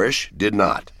 Bernard Parish did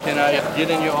not. Can I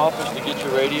get in your office to get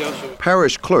your radio?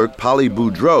 Parish clerk Polly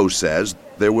Boudreau says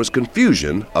there was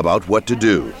confusion about what to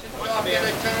do.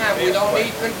 We don't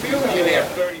need confusion here.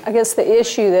 I guess the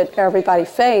issue that everybody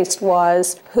faced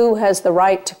was who has the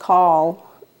right to call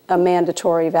a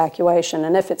mandatory evacuation,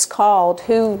 and if it's called,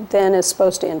 who then is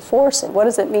supposed to enforce it? What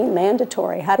does it mean,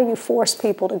 mandatory? How do you force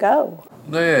people to go?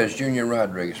 There's Junior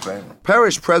Rodriguez, man.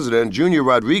 Parish President Junior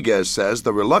Rodriguez says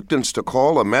the reluctance to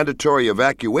call a mandatory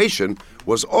evacuation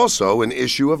was also an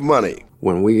issue of money.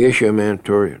 When we issue a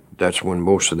mandatory, that's when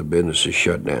most of the businesses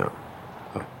shut down.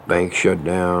 Banks shut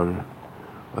down,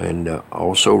 and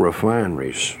also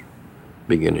refineries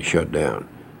begin to shut down.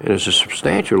 And it's a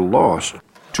substantial loss.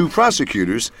 To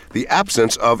prosecutors, the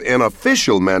absence of an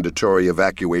official mandatory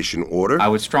evacuation order I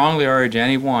would strongly urge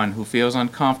anyone who feels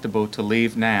uncomfortable to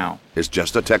leave now. Is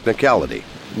just a technicality.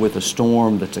 With a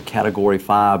storm that's a Category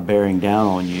 5 bearing down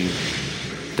on you,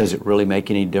 does it really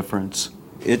make any difference?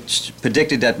 It's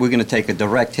predicted that we're going to take a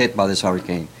direct hit by this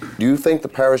hurricane. Do you think the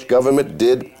parish government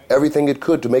did everything it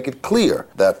could to make it clear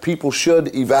that people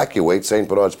should evacuate St.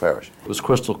 Bernard's Parish? It was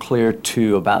crystal clear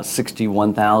to about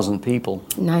 61,000 people.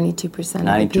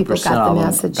 92% of the people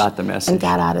got the message and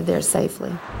got out of there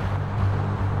safely.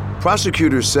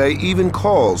 Prosecutors say even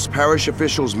calls parish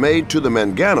officials made to the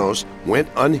Manganos went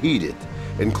unheeded,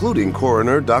 including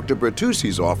coroner Dr.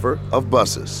 Bertucci's offer of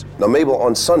buses. Now, Mabel,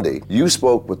 on Sunday, you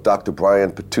spoke with Dr.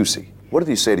 Brian Bertucci. What did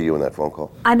he say to you in that phone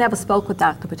call? I never spoke with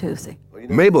Dr. Bertucci.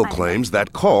 Mabel claims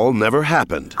that call never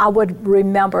happened. I would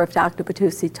remember if Dr.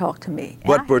 Bertucci talked to me.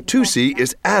 But Bertucci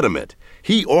is adamant.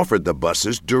 He offered the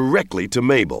buses directly to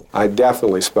Mabel. I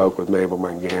definitely spoke with Mabel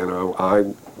Mangano.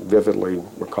 I vividly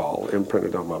recall,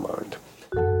 imprinted on my mind.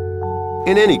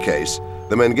 In any case,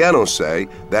 the Manganos say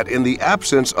that in the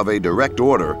absence of a direct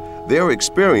order, their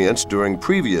experience during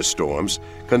previous storms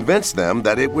convinced them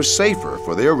that it was safer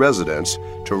for their residents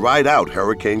to ride out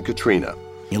Hurricane Katrina.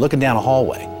 You're looking down a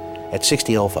hallway at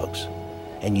 60 old folks,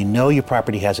 and you know your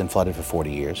property hasn't flooded for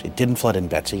 40 years. It didn't flood in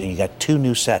Betsy, and you got 2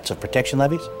 new sets of protection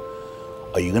levees.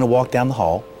 Are you going to walk down the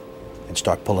hall and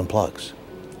start pulling plugs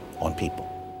on people?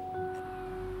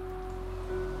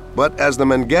 But as the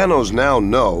Manganos now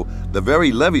know, the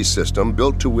very levee system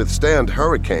built to withstand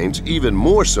hurricanes even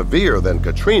more severe than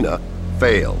Katrina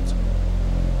failed.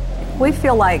 We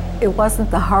feel like it wasn't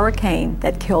the hurricane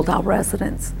that killed our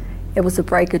residents. It was the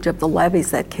breakage of the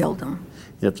levees that killed them.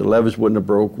 If the levees wouldn't have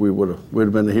broke, we'd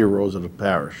have been the heroes of the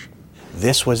parish.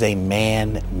 This was a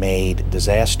man-made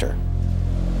disaster.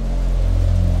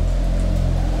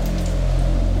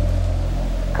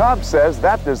 Cobb says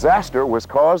that disaster was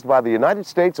caused by the United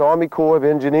States Army Corps of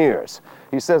Engineers.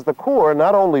 He says the Corps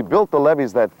not only built the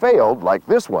levees that failed, like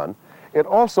this one, it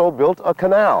also built a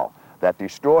canal that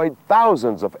destroyed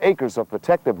thousands of acres of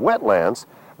protective wetlands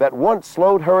that once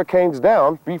slowed hurricanes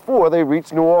down before they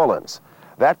reached New Orleans.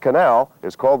 That canal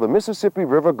is called the Mississippi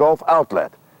River Gulf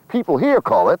Outlet. People here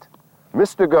call it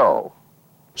Mr. Go.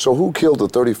 So who killed the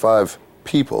 35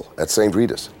 people at St.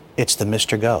 Rita's? It's the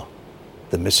Mr. Go,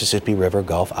 the Mississippi River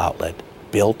Gulf Outlet,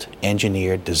 built,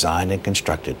 engineered, designed, and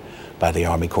constructed by the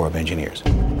Army Corps of Engineers.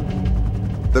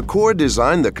 The Corps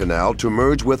designed the canal to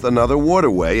merge with another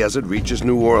waterway as it reaches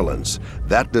New Orleans.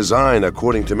 That design,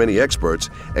 according to many experts,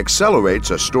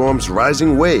 accelerates a storm's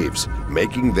rising waves,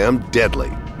 making them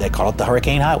deadly. They call it the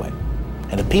Hurricane Highway.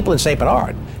 And the people in St.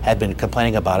 Bernard had been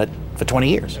complaining about it for 20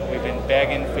 years. We've been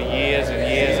begging for years and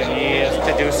years and years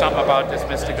to do something about this,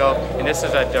 Mr. Go, and this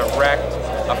is a direct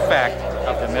effect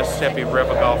of the Mississippi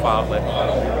River Gulf Outlet.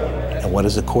 And what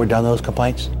has the Corps done those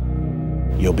complaints?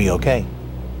 You'll be okay.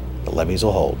 the levees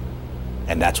will hold.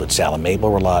 And that's what Sal and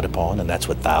Mabel relied upon, and that's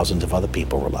what thousands of other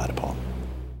people relied upon.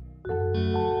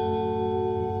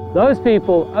 Those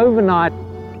people overnight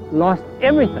lost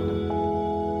everything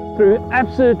through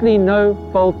absolutely no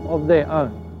fault of their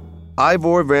own.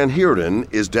 Ivor Van Heerden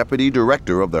is Deputy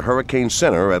Director of the Hurricane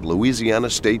Center at Louisiana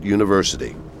State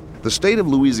University. The state of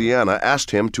Louisiana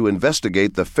asked him to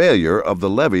investigate the failure of the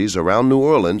levees around New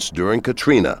Orleans during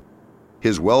Katrina.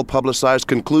 His well-publicized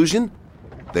conclusion?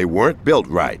 They weren't built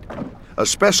right,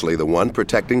 especially the one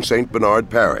protecting St. Bernard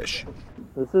Parish.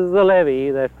 This is the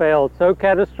levee that failed so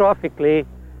catastrophically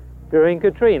during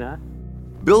Katrina.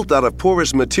 Built out of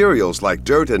porous materials like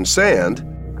dirt and sand,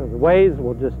 because waves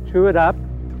will just chew it up.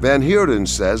 Van Heerden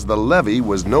says the levee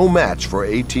was no match for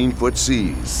 18-foot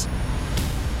seas.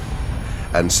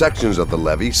 And sections of the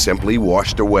levee simply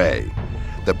washed away.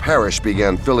 The parish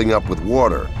began filling up with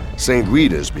water. St.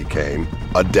 Rita's became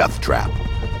a death trap.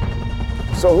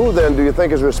 So who then do you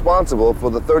think is responsible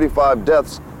for the 35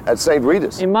 deaths at St.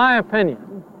 Rita's? In my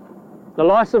opinion, the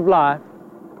loss of life,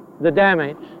 the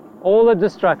damage, all the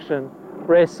destruction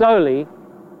rests solely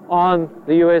on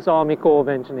the U.S. Army Corps of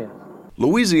Engineers.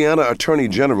 Louisiana Attorney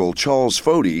General Charles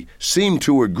Fody seemed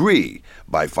to agree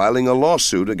by filing a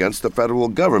lawsuit against the federal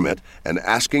government and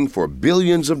asking for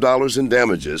billions of dollars in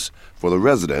damages for the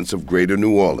residents of Greater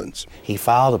New Orleans. He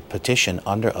filed a petition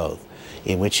under oath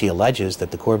in which he alleges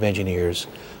that the Corps of Engineers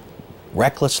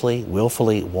recklessly,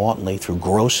 willfully, wantonly, through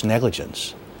gross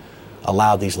negligence,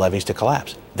 allowed these levees to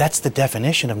collapse. That's the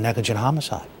definition of negligent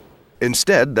homicide.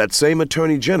 Instead, that same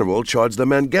Attorney General charged the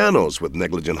Manganos with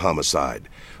negligent homicide,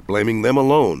 blaming them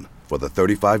alone for the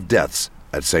 35 deaths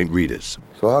at St. Rita's.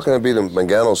 So how can it be the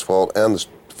Manganos' fault and the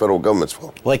federal government's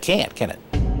fault? Well, it can't, can it?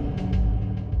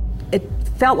 It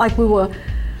felt like we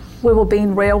were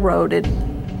being railroaded.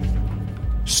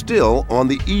 Still, on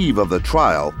the eve of the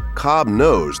trial, Cobb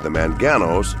knows the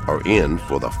Manganos are in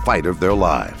for the fight of their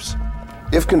lives.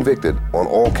 If convicted on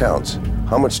all counts,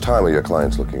 how much time are your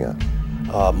clients looking at?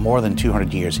 More than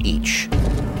 200 years each.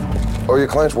 Are your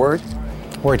clients worried?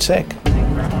 Worried sick.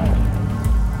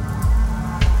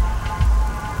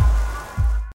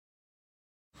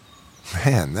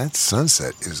 Man, that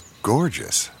sunset is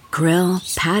gorgeous. Grill,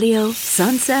 patio,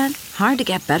 sunset. Hard to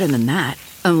get better than that.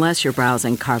 Unless you're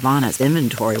browsing Carvana's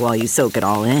inventory while you soak it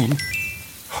all in.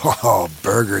 Oh,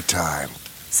 burger time.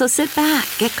 So sit back,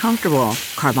 get comfortable.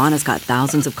 Carvana's got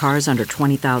thousands of cars under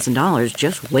 $20,000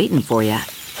 just waiting for you.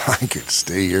 I could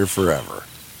stay here forever.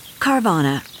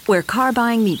 Carvana, where car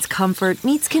buying meets comfort,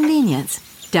 meets convenience.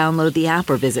 Download the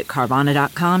app or visit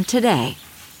Carvana.com today.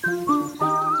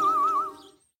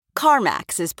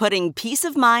 CarMax is putting peace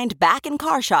of mind back in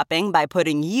car shopping by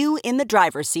putting you in the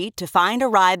driver's seat to find a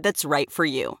ride that's right for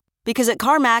you. Because at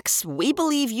CarMax, we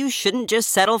believe you shouldn't just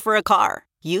settle for a car.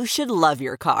 You should love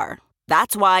your car.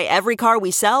 That's why every car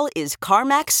we sell is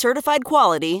CarMax certified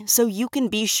quality, so you can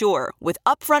be sure with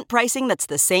upfront pricing that's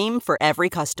the same for every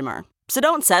customer. So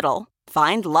don't settle.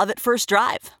 Find love at first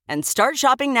drive and start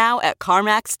shopping now at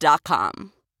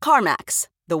CarMax.com. CarMax,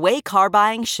 the way car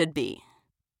buying should be.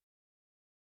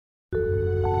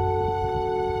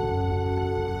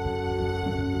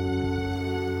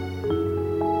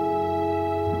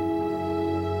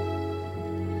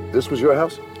 This was your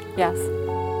house? Yes.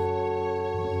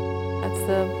 That's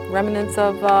the remnants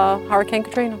of Hurricane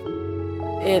Katrina.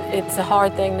 It's a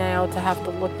hard thing now to have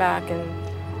to look back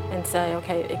and say,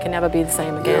 okay, it can never be the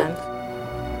same again.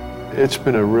 Yeah. It's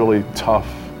been a really tough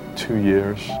 2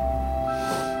 years.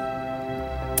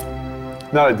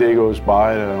 Not a day goes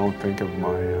by that I don't think of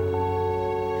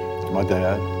my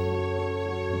dad.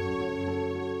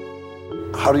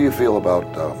 How do you feel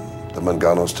about the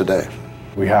Manganos today?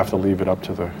 We have to leave it up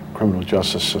to the criminal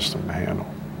justice system to handle.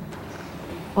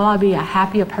 Will I be a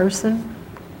happier person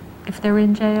if they're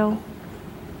in jail?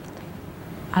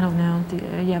 I don't know.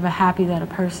 Are you ever happy that a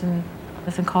person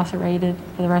is incarcerated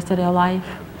for the rest of their life?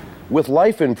 With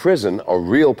life in prison a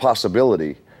real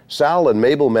possibility, Sal and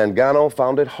Mabel Mangano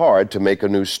found it hard to make a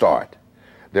new start.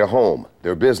 Their home,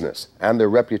 their business, and their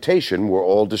reputation were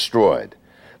all destroyed.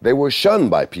 They were shunned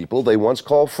by people they once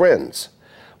called friends.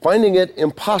 Finding it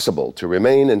impossible to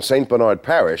remain in St. Bernard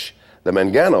Parish, the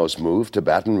Manganos moved to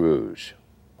Baton Rouge.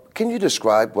 Can you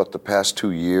describe what the past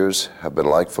 2 years have been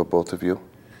like for both of you?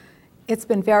 It's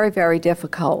been very, very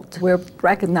difficult. We're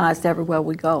recognized everywhere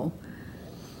we go.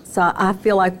 So I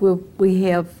feel like we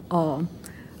have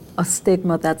a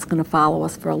stigma that's going to follow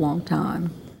us for a long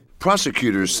time.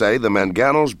 Prosecutors say the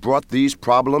Manganos brought these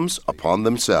problems upon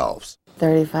themselves.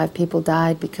 35 people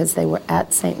died because they were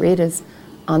at St. Rita's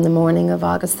on the morning of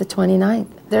August the 29th.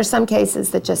 There are some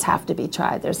cases that just have to be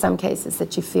tried. There are some cases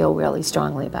that you feel really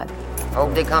strongly about.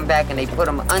 Hope they come back and they put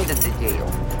them under the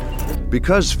jail.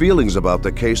 Because feelings about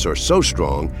the case are so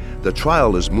strong, the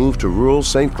trial is moved to rural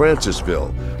St.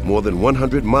 Francisville, more than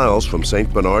 100 miles from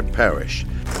St. Bernard Parish.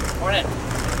 Morning.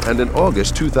 And in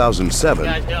August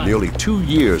 2007, nearly 2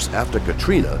 years after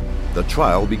Katrina, the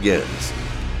trial begins.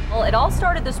 Well, it all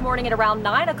started this morning at around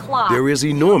 9 o'clock. There is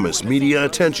enormous media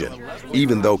attention,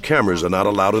 even though cameras are not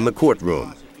allowed in the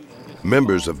courtroom.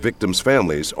 Members of victims'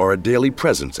 families are a daily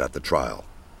presence at the trial.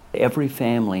 Every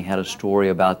family had a story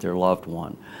about their loved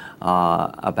one,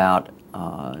 about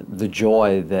the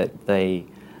joy that they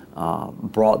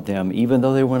brought them, even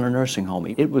though they were in a nursing home.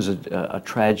 It was a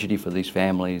tragedy for these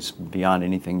families beyond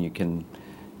anything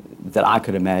that I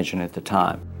could imagine at the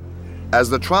time. As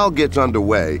the trial gets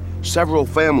underway, several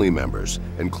family members,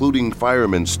 including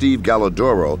fireman Steve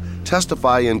Galladoro,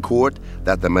 testify in court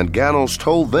that the Manganos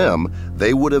told them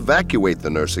they would evacuate the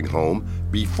nursing home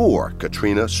before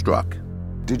Katrina struck.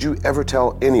 Did you ever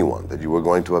tell anyone that you were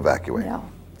going to evacuate? No.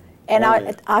 And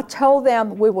I told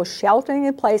them we were sheltering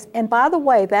in place, and by the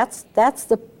way, that's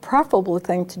the preferable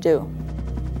thing to do.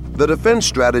 The defense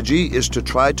strategy is to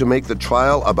try to make the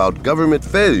trial about government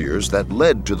failures that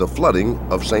led to the flooding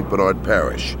of St. Bernard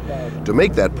Parish. To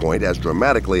make that point as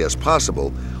dramatically as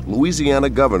possible, Louisiana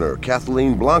Governor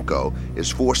Kathleen Blanco is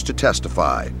forced to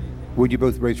testify. Would you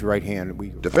both raise your right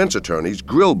hand? Defense attorneys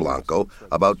grill Blanco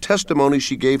about testimony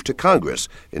she gave to Congress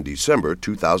in December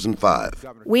 2005.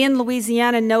 We in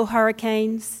Louisiana know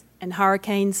hurricanes, and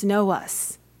hurricanes know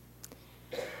us.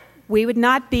 We would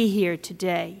not be here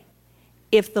today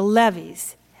if the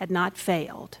levees had not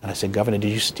failed. And I said, Governor,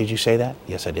 did you say that?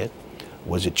 Yes, I did.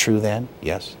 Was it true then?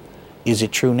 Yes. Is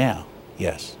it true now?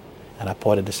 Yes. And I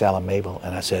pointed to Sal and Mabel,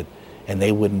 and I said, and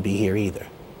they wouldn't be here either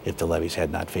if the levees had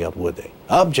not failed, would they?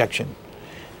 Objection.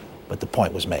 But the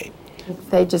point was made.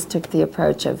 They just took the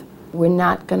approach of, we're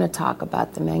not going to talk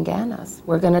about the Manganos.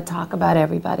 We're going to talk about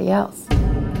everybody else.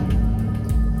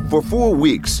 For 4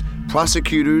 weeks,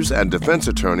 prosecutors and defense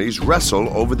attorneys wrestle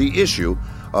over the issue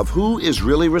of who is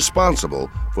really responsible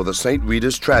for the St.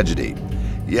 Rita's tragedy.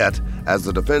 Yet, as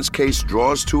the defense case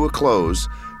draws to a close,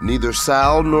 neither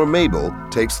Sal nor Mabel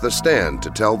takes the stand to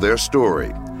tell their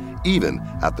story, even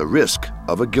at the risk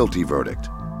of a guilty verdict.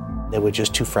 They were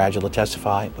just too fragile to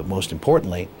testify, but most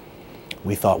importantly,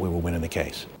 we thought we were winning the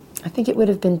case. I think it would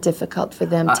have been difficult for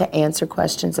them to answer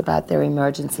questions about their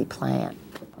emergency plan.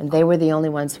 And they were the only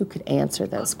ones who could answer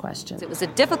those questions. It was a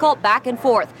difficult back and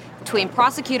forth between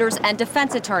prosecutors and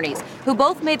defense attorneys, who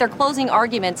both made their closing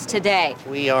arguments today.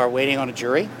 We are waiting on a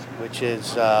jury, which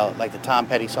is like the Tom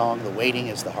Petty song, the waiting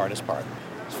is the hardest part.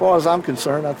 As far as I'm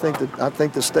concerned, I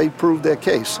think the state proved their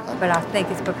case. But I think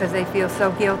it's because they feel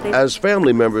so guilty. As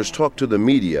family members talk to the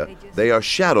media, they are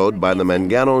shadowed by the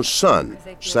Mangano's son,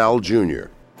 Sal Jr.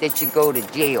 They should go to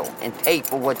jail and pay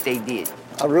for what they did.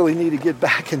 I really need to get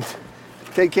back and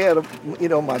take care of,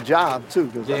 my job too.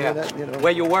 Cause yeah. I mean,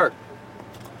 Where you work?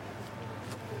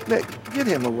 Nick, get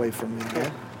him away from me,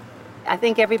 man. I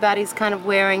think everybody's kind of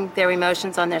wearing their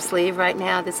emotions on their sleeve right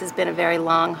now. This has been a very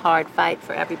long, hard fight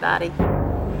for everybody.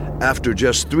 After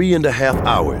just 3.5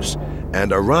 hours,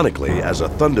 and ironically, as a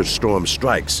thunderstorm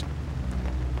strikes,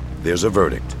 there's a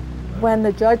verdict. When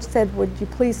the judge said, would you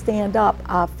please stand up,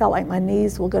 I felt like my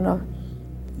knees were going to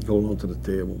hold on to the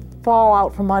table, fall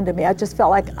out from under me. I just felt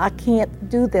like I can't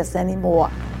do this anymore.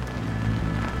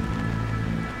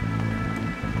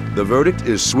 The verdict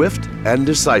is swift and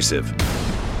decisive.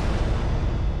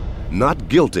 Not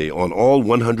guilty on all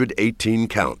 118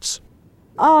 counts.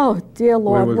 Oh, dear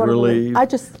Lord. We were relieved. I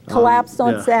just collapsed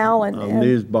on Sal and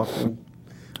knees buckled.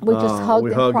 We just hugged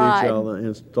we and hugged cried. each other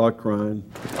and started crying.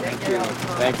 Thank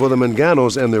you. For the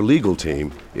Manganos and their legal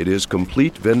team, it is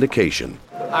complete vindication.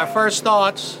 Our first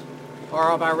thoughts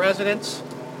are of our residents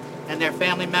and their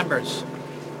family members.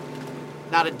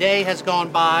 Not a day has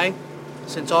gone by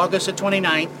since August the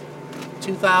 29th,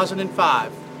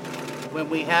 2005, when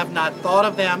we have not thought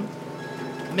of them,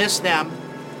 missed them,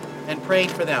 and prayed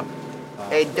for them.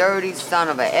 A dirty son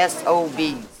of a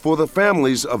SOB. For the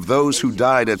families of those who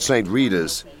died at St.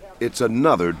 Rita's, it's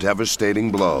another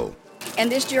devastating blow.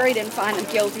 And this jury didn't find them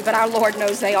guilty, but our Lord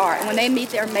knows they are. And when they meet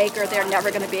their Maker, they're never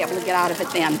going to be able to get out of it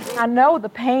then. I know the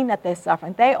pain that they're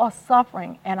suffering. They are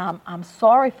suffering, and I'm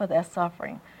sorry for their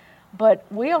suffering. But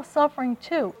we are suffering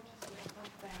too.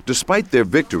 Despite their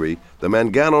victory, the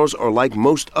Manganos are like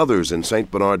most others in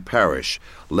St. Bernard Parish,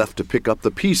 left to pick up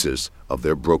the pieces of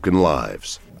their broken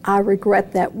lives. I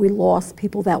regret that we lost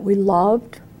people that we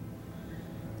loved,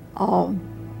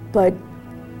 but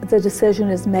the decision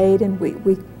is made, and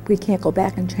we can't go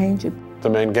back and change it. The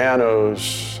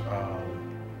Manganos,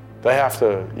 they have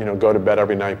to, go to bed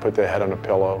every night, put their head on a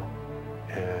pillow,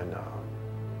 and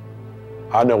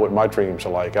I know what my dreams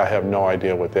are like. I have no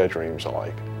idea what their dreams are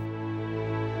like.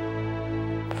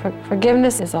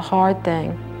 Forgiveness is a hard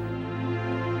thing.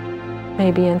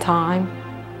 Maybe in time,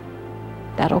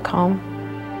 that'll come.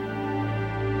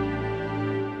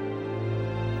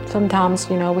 Sometimes,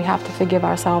 we have to forgive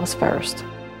ourselves first,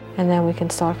 and then we can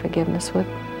start forgiveness with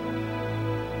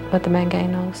the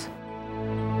Manganos.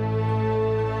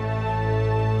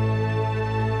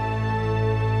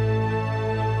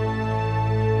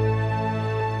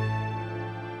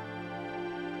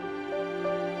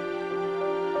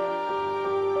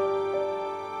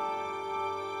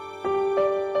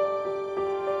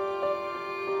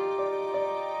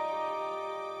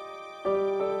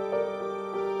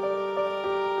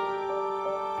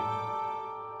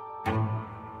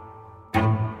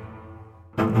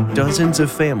 Dozens of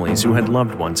families who had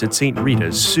loved ones at St.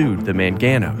 Rita's sued the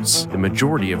Manganos. The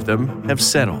majority of them have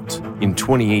settled. In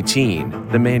 2018,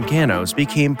 the Manganos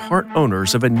became part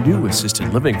owners of a new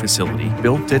assisted living facility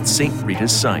built at St.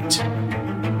 Rita's site.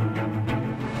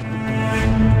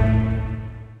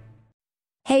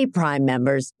 Hey, Prime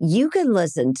members, you can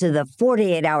listen to the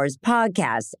 48 Hours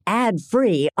podcast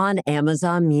ad-free on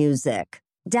Amazon Music.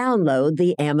 Download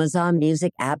the Amazon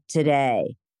Music app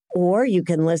today. Or you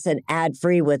can listen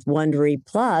ad-free with Wondery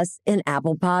Plus in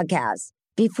Apple Podcasts.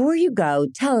 Before you go,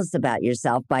 tell us about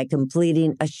yourself by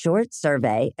completing a short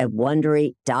survey at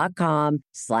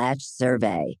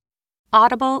Wondery.com/survey.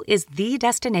 Audible is the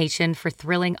destination for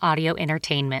thrilling audio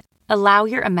entertainment. Allow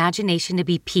your imagination to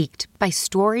be piqued by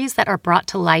stories that are brought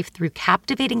to life through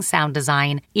captivating sound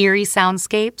design, eerie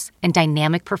soundscapes, and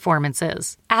dynamic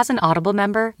performances. As an Audible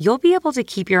member, you'll be able to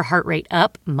keep your heart rate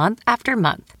up month after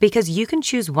month because you can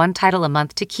choose one title a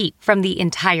month to keep from the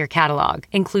entire catalog,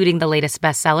 including the latest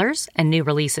bestsellers and new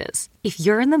releases. If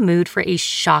you're in the mood for a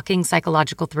shocking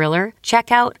psychological thriller,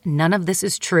 check out None of This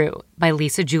Is True by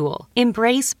Lisa Jewell.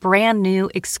 Embrace brand new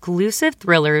exclusive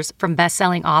thrillers from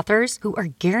best-selling authors who are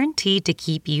guaranteed to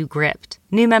keep you gripped.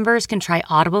 New members can try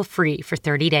Audible free for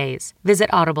 30 days.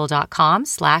 Visit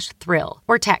audible.com/thrill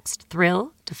or text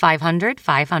thrill to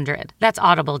 500-500. That's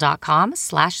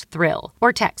audible.com/thrill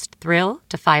or text thrill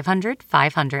to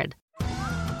 500-500.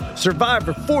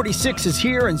 Survivor 46 is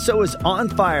here, and so is On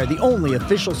Fire, the only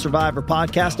official Survivor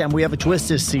podcast, and we have a twist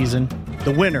this season.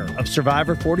 The winner of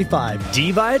Survivor 45,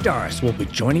 Dee Valladares, will be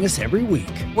joining us every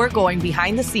week. We're going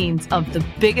behind the scenes of the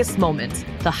biggest moments,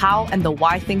 the how and the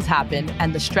why things happen,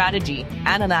 and the strategy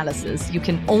and analysis you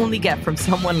can only get from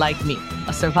someone like me,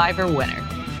 a Survivor winner.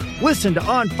 Listen to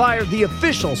On Fire, the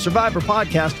official Survivor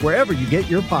podcast, wherever you get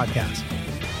your podcasts.